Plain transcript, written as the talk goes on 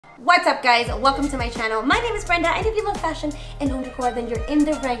What's up guys, welcome to my channel. My name is Brenda, and if you love fashion and home decor, then you're in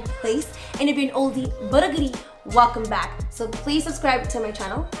the right place. And if you're an oldie but a goodie, welcome back. So please subscribe to my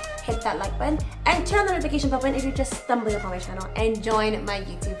channel, hit that like button, and turn on the notification button if you're just stumbling upon my channel, and join my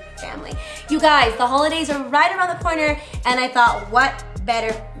YouTube family. You guys, the holidays are right around the corner, and I thought what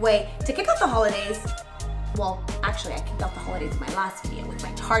better way to kick off the holidays. Well, actually I kicked off the holidays in my last video with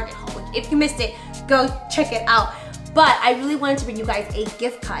my Target haul, which if you missed it, go check it out. But I really wanted to bring you guys a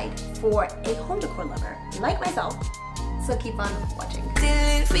gift guide for a home decor lover like myself. So keep on watching.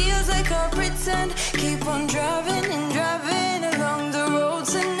 It feels like I pretend. Keep on driving and driving along the road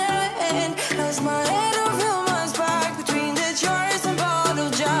tonight. Lost my head over my back between the jars and bottle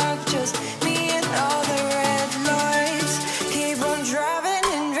jack. Just me and all the red lights. Keep on driving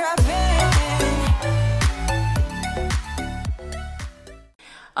and driving.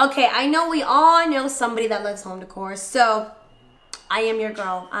 Okay, I know we all know somebody that loves home decor, so I am your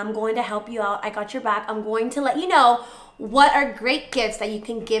girl. I'm going to help you out. I got your back. I'm going to let you know what are great gifts that you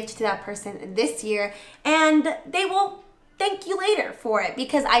can gift to that person this year, and they will thank you later for it,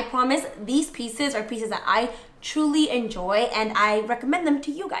 because I promise these pieces are pieces that I truly enjoy and I recommend them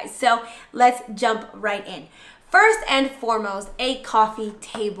to you guys. So let's jump right in. First and foremost, a coffee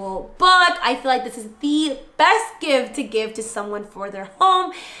table book. I feel like this is the best gift to give to someone for their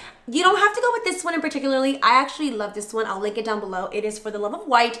home. You don't have to go with this one in particularly. I actually love this one. I'll link it down below. It is For the Love of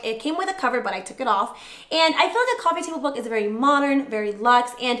White. It came with a cover, but I took it off. And I feel like a coffee table book is very modern, very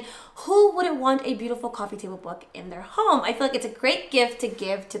luxe, and who wouldn't want a beautiful coffee table book in their home? I feel like it's a great gift to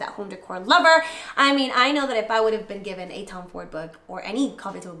give to that home decor lover. I mean, I know that if I would have been given a Tom Ford book or any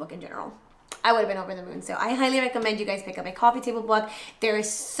coffee table book in general, I would have been over the moon. So I highly recommend you guys pick up a coffee table book. There are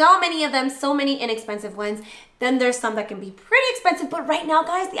so many of them, so many inexpensive ones. Then there's some that can be pretty expensive, but right now,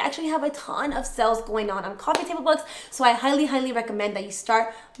 guys, they actually have a ton of sales going on coffee table books. So I highly, highly recommend that you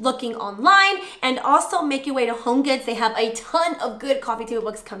start looking online, and also make your way to Home Goods. They have a ton of good coffee table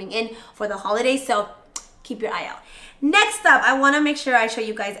books coming in for the holidays, so keep your eye out. Next up, I want to make sure I show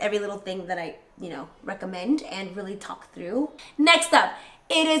you guys every little thing that I, recommend and really talk through. Next up,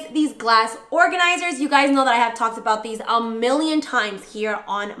 it is these glass organizers. You guys know that I have talked about these a million times here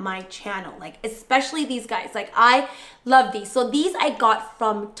on my channel, like especially these guys. Like, I love these. So these I got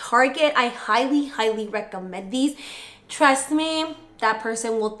from Target. I highly, highly recommend these. Trust me, that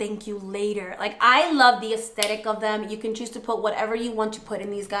person will thank you later. Like, I love the aesthetic of them. You can choose to put whatever you want to put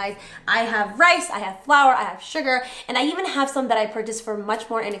in these guys. I have rice, I have flour, I have sugar, and I even have some that I purchased for much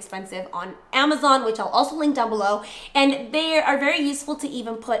more inexpensive on Amazon, which I'll also link down below. And they are very useful to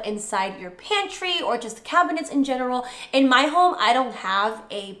even put inside your pantry or just cabinets in general. In my home, I don't have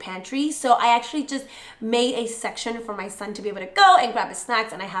a pantry, so I actually just made a section for my son to be able to go and grab his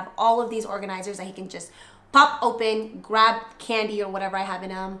snacks, and I have all of these organizers that he can just pop open, grab candy or whatever I have in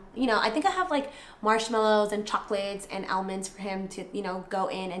them. I think I have like marshmallows and chocolates and almonds for him to, go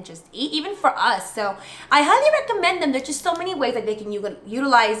in and just eat, even for us. So I highly recommend them. There's just so many ways that they can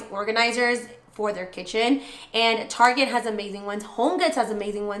utilize organizers for their kitchen, and Target has amazing ones, Home Goods has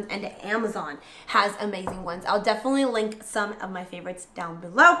amazing ones, and Amazon has amazing ones. I'll definitely link some of my favorites down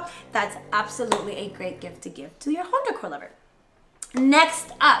below. That's absolutely a great gift to give to your home decor lover.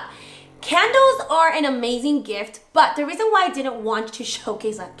 Next up, candles are an amazing gift, but the reason why I didn't want to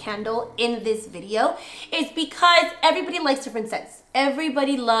showcase a candle in this video is because everybody likes different scents.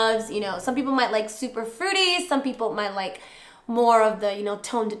 Everybody loves, some people might like super fruity, some people might like more of the,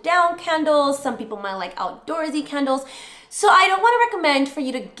 toned down candles, some people might like outdoorsy candles. So I don't want to recommend for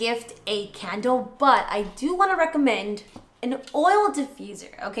you to gift a candle, but I do want to recommend an oil diffuser.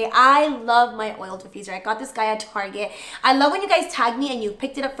 Okay, I love my oil diffuser. I got this guy at Target. I love when you guys tag me and you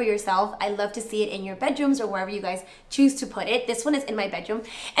picked it up for yourself. I love to see it in your bedrooms or wherever you guys choose to put it. This one is in my bedroom.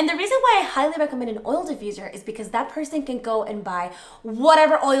 And the reason why I highly recommend an oil diffuser is because that person can go and buy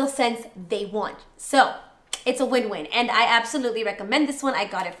whatever oil scents they want. So it's a win-win, and I absolutely recommend this one. I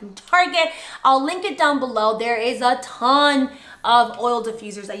got it from Target. I'll link it down below. There is a ton of oil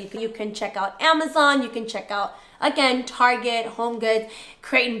diffusers that you can check out. Amazon, you can check out, again, Target, Home Goods,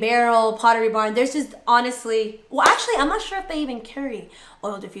 Crate & Barrel, Pottery Barn. There's just honestly, well, actually, I'm not sure if they even carry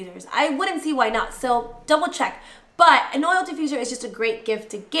oil diffusers. I wouldn't see why not, so double check. But an oil diffuser is just a great gift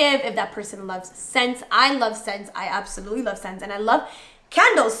to give if that person loves scents. I love scents. I absolutely love scents, and I love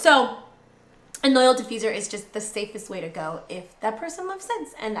candles. So an oil diffuser is just the safest way to go if that person loves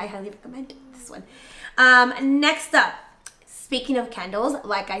scents, and I highly recommend this one. Next up, speaking of candles,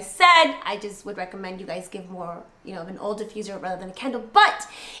 like I said, I just would recommend you guys give more, of an oil diffuser rather than a candle. But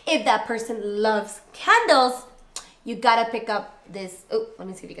if that person loves candles, you gotta pick up this, oh, let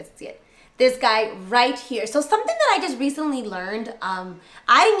me see if you guys can see it. this guy right here. So something that I just recently learned,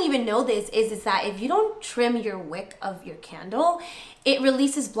 I didn't even know this, is that if you don't trim your wick of your candle, it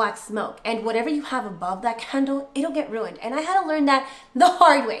releases black smoke, and whatever you have above that candle, it'll get ruined. And I had to learn that the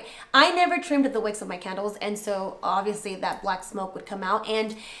hard way. I never trimmed the wicks of my candles, and so obviously that black smoke would come out.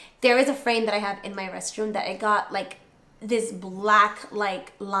 And there is a frame that I have in my restroom that it got like this black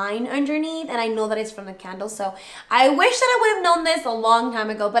like line underneath, and I know that it's from the candle. So I wish that I would have known this a long time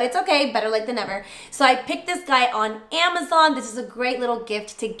ago, but it's okay, better late than never. So I picked this guy on Amazon. This is a great little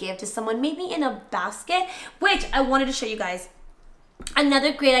gift to give to someone, maybe in a basket, which I wanted to show you guys.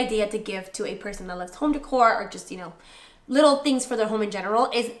 Another great idea to give to a person that loves home decor, or just, you know, little things for their home in general,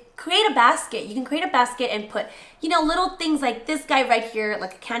 is create a basket. You can create a basket and put, you know, little things like this guy right here,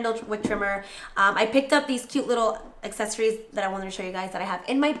 like a candle wick trimmer. I picked up these cute little accessories that I wanted to show you guys that I have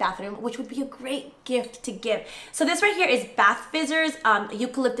in my bathroom, which would be a great gift to give. So this right here is bath fizzers,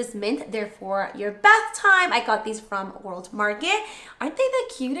 eucalyptus mint. They're for your bath time. I got these from World Market. Aren't they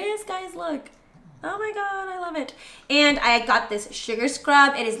the cutest, guys? Look. Oh my god, I love it. And I got this sugar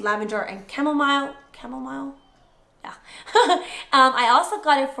scrub. It is lavender and chamomile. Chamomile? Yeah. I also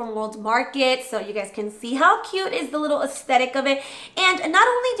got it from World Market, so you guys can see how cute is the little aesthetic of it. And not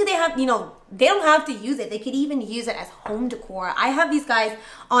only do they have, you know, they don't have to use it, they could even use it as home decor. I have these guys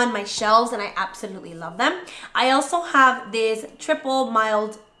on my shelves and I absolutely love them. I also have this triple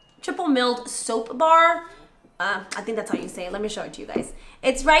milled soap bar. I think that's how you say it. Let me show it to you guys.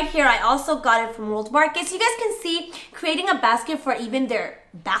 It's right here. I also got it from World Market. So you guys can see, creating a basket for even their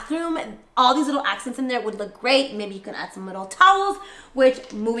bathroom, all these little accents in there would look great. Maybe you can add some little towels,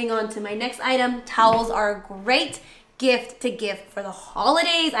 which, moving on to my next item, towels are a great gift to give for the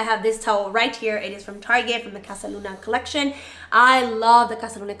holidays. I have this towel right here. It is from Target, from the Casa Luna collection. I love the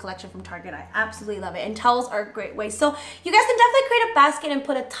Casa Luna collection from Target. I absolutely love it. And towels are a great way. So you guys can definitely create a basket and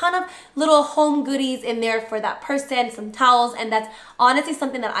put a ton of little home goodies in there for that person, some towels. And that's honestly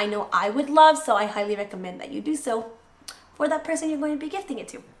something that I know I would love. So I highly recommend that you do so for that person you're going to be gifting it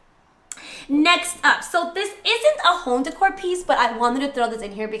to. Next up, so this isn't a home decor piece, but I wanted to throw this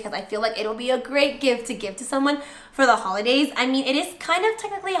in here because I feel like it'll be a great gift to give to someone for the holidays. I mean, it is kind of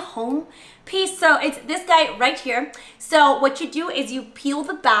technically a home piece, so it's this guy right here. So what you do is you peel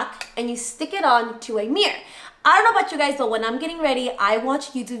the back and you stick it on to a mirror. I don't know about you guys, but when I'm getting ready, I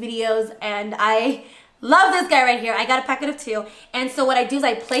watch YouTube videos and I love this guy right here. I got a packet of 2. And so what I do is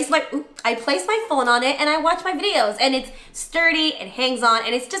I place my phone on it and I watch my videos, and it's sturdy, it hangs on,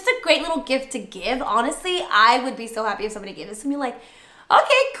 and it's just a great little gift to give. Honestly, I would be so happy if somebody gave this to me, like,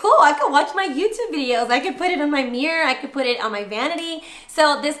 okay, cool, I can watch my YouTube videos. I could put it on my mirror, I could put it on my vanity.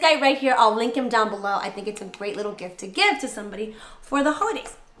 So this guy right here, I'll link him down below. I think it's a great little gift to give to somebody for the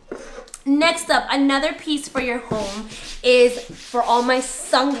holidays. Next up, another piece for your home is for all my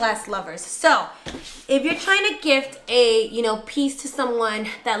sunglass lovers. So if you're trying to gift a, you know, piece to someone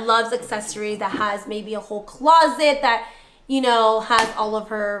that loves accessories, that has maybe a whole closet that, you know, has all of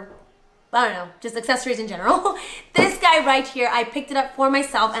her, I don't know, just accessories in general. This guy right here, I picked it up for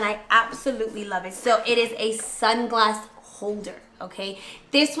myself and I absolutely love it. So it is a sunglass holder. Okay,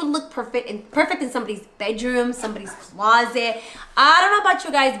 this would look perfect in somebody's bedroom, somebody's closet. I don't know about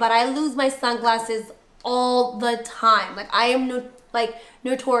you guys, but I lose my sunglasses all the time. Like, I am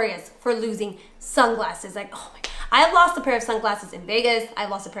notorious for losing sunglasses. Like, oh my, I've lost a pair of sunglasses in Vegas. I've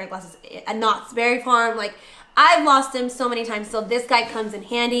lost a pair of glasses at Knott's Berry Farm. Like, I've lost them so many times. So this guy comes in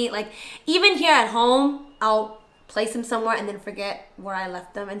handy. Like, even here at home, I'll place them somewhere and then forget where I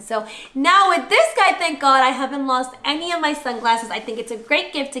left them. And so now with this guy, thank God, I haven't lost any of my sunglasses. I think it's a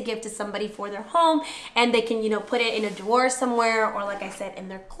great gift to give to somebody for their home, and they can, you know, put it in a drawer somewhere, or like I said, in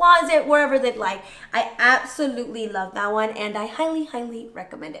their closet, wherever they'd like. I absolutely love that one, and I highly, highly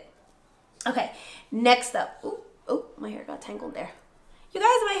recommend it. Okay, next up. Ooh, my hair got tangled there. You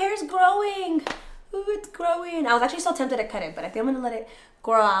guys, my hair is growing. Ooh, it's growing. I was actually so tempted to cut it, but I think I'm gonna let it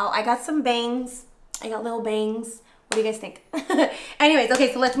grow out. I got some bangs. I got little bangs. What do you guys think? Anyways,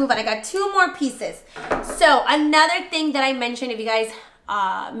 okay, so let's move on. I got 2 more pieces. So another thing that I mentioned, if you guys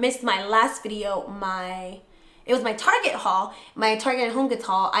missed my last video, it was my Target haul, my Target and Home Goods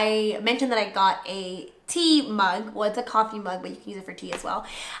haul. I mentioned that I got a tea mug. Well, it's a coffee mug, but you can use it for tea as well.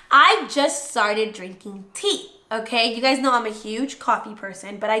 I just started drinking tea, okay? You guys know I'm a huge coffee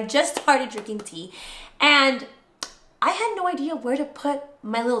person, but I just started drinking tea, and I had no idea where to put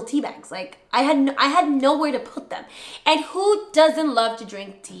my little tea bags. Like, I had nowhere to put them. And who doesn't love to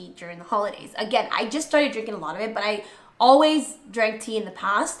drink tea during the holidays? Again, I just started drinking a lot of it, but I always drank tea in the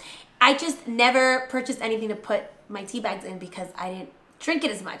past. I just never purchased anything to put my tea bags in because I didn't drink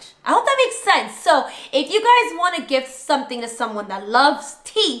it as much. I hope that makes sense. So if you guys want to gift something to someone that loves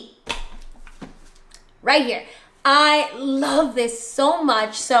tea, right here. I love this so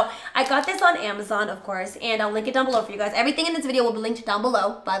much. So I got this on Amazon, of course, and I'll link it down below for you guys. Everything in this video will be linked down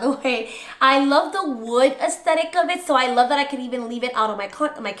below, by the way. I love the wood aesthetic of it, so I love that I can even leave it out on my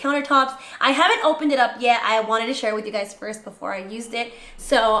countertops. I haven't opened it up yet. I wanted to share it with you guys first before I used it.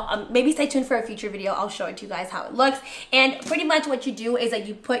 So maybe stay tuned for a future video. I'll show it to you guys how it looks. And pretty much what you do is that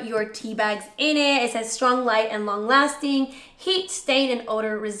you put your tea bags in it. It says strong, light, and long lasting, heat, stain, and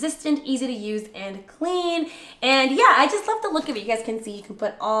odor resistant, easy to use and clean. And yeah, I just love the look of it. You guys can see you can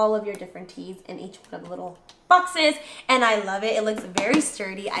put all of your different teas in each one of the little boxes, and I love it. It looks very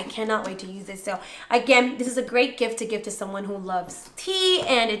sturdy. I cannot wait to use this. So again, this is a great gift to give to someone who loves tea,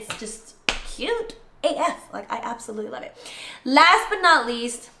 and it's just cute AF. Like, I absolutely love it. Last but not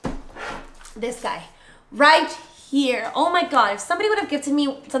least, this guy right here. Oh my god, if somebody would have gifted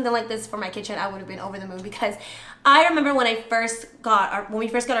me something like this for my kitchen, I would have been over the moon, because I remember when we first got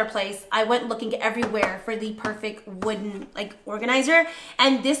our place, I went looking everywhere for the perfect wooden like organizer,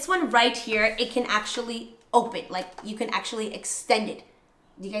 and this one right here, it can actually open, like you can actually extend it.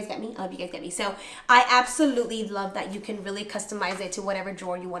 Do you guys get me? I hope you guys get me. So I absolutely love that you can really customize it to whatever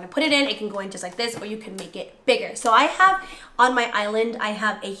drawer you want to put it in. It can go in just like this, or you can make it bigger. So I have on my island, I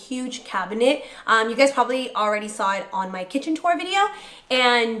have a huge cabinet. You guys probably already saw it on my kitchen tour video.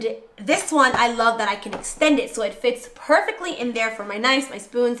 And this one, I love that I can extend it so it fits perfectly in there for my knives, my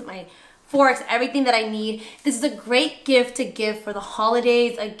spoons, my forks, everything that I need. This is a great gift to give for the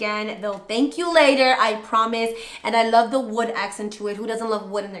holidays. Again, they'll thank you later, I promise. And I love the wood accent to it. Who doesn't love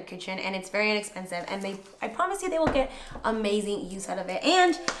wood in their kitchen? And it's very inexpensive, and I promise you they will get amazing use out of it.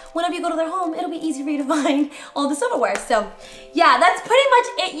 And whenever you go to their home, it'll be easy for you to find all the silverware. So yeah, that's pretty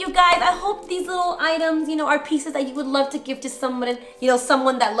much it, you guys. I hope these little items, you know, are pieces that you would love to give to someone, you know,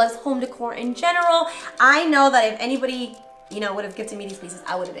 someone that loves home decor in general. I know that if anybody, you know, would have gifted me these pieces,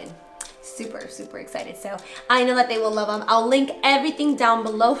 I would have been super excited. So I know that they will love them. I'll link everything down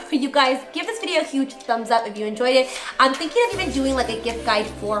below for you guys. Give this video a huge thumbs up if you enjoyed it. I'm thinking of even doing like a gift guide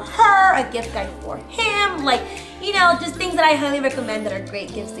for her, a gift guide for him, like, you know, just things that I highly recommend that are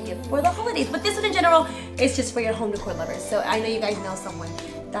great gifts to give for the holidays. But this one in general is just for your home decor lovers. So I know you guys know someone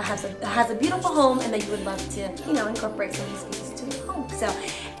that has a beautiful home and that you would love to, you know, incorporate some of these pieces to your home. So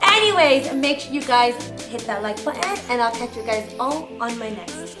anyways, make sure you guys hit that like button, and I'll catch you guys all on my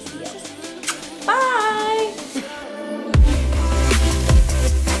next video. Bye!